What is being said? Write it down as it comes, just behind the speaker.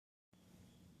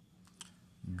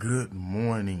Good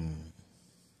morning.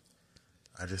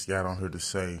 I just got on here to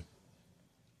say,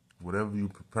 whatever you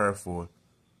prepare for,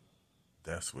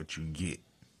 that's what you get.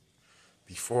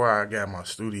 Before I got my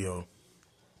studio,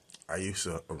 I used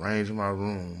to arrange my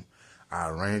room. I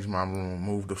arranged my room,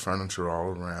 moved the furniture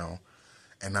all around,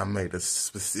 and I made a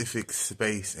specific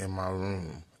space in my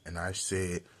room. And I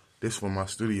said, this where my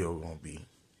studio gonna be.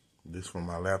 This where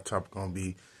my laptop gonna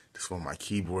be. This where my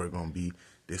keyboard gonna be.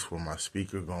 This where my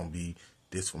speaker gonna be.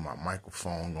 This where my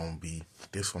microphone gonna be.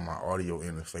 This where my audio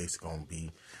interface gonna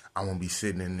be. I'm gonna be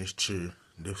sitting in this chair.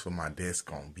 This where my desk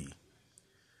gonna be.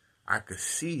 I could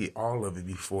see it, all of it,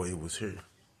 before it was here.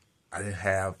 I didn't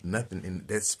have nothing in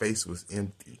that space, was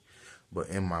empty. But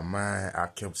in my mind, I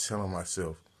kept telling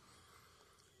myself,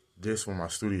 this where my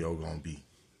studio gonna be.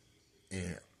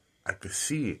 And I could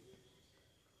see it.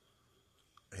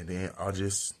 And then I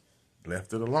just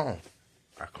left it alone.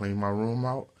 I cleaned my room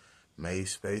out, made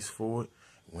space for it,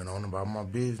 went on about my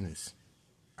business.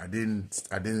 I didn't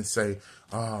say,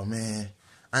 oh man,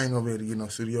 I ain't gonna be able to get no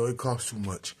studio, it costs too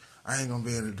much. I ain't gonna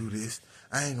be able to do this.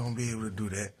 I ain't gonna be able to do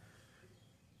that.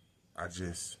 I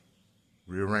just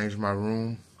rearranged my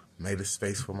room, made a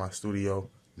space for my studio,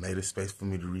 made a space for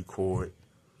me to record,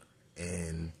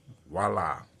 and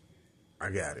voila, I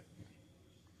got it.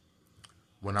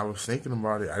 When I was thinking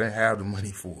about it, I didn't have the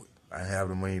money for it. I didn't have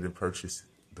the money to purchase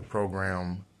the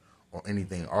program or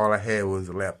anything. All I had was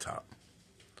a laptop.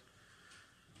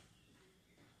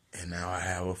 And now I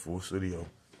have a full studio.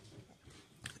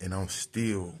 And I'm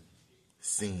still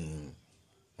seeing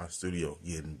my studio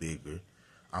getting bigger.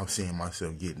 I'm seeing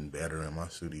myself getting better in my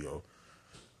studio.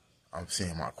 I'm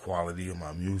seeing my quality of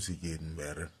my music getting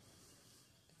better.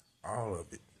 All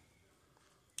of it.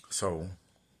 So,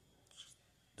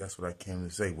 that's what I came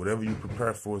to say. Whatever you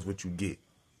prepare for is what you get.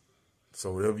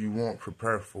 So whatever you want,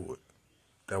 prepare for it.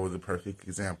 That was a perfect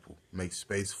example. Make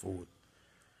space for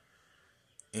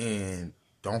it. And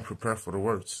don't prepare for the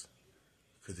worst.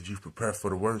 Because if you prepare for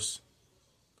the worst,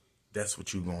 that's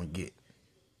what you're going to get.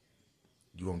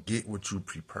 You're going to get what you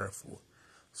prepare for.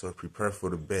 So prepare for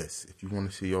the best. If you want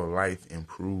to see your life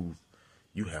improve,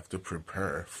 you have to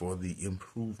prepare for the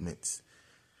improvements.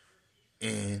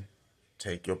 And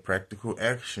take your practical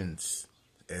actions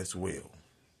as well.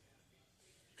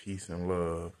 Peace and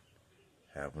love.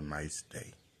 Have a nice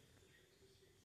day.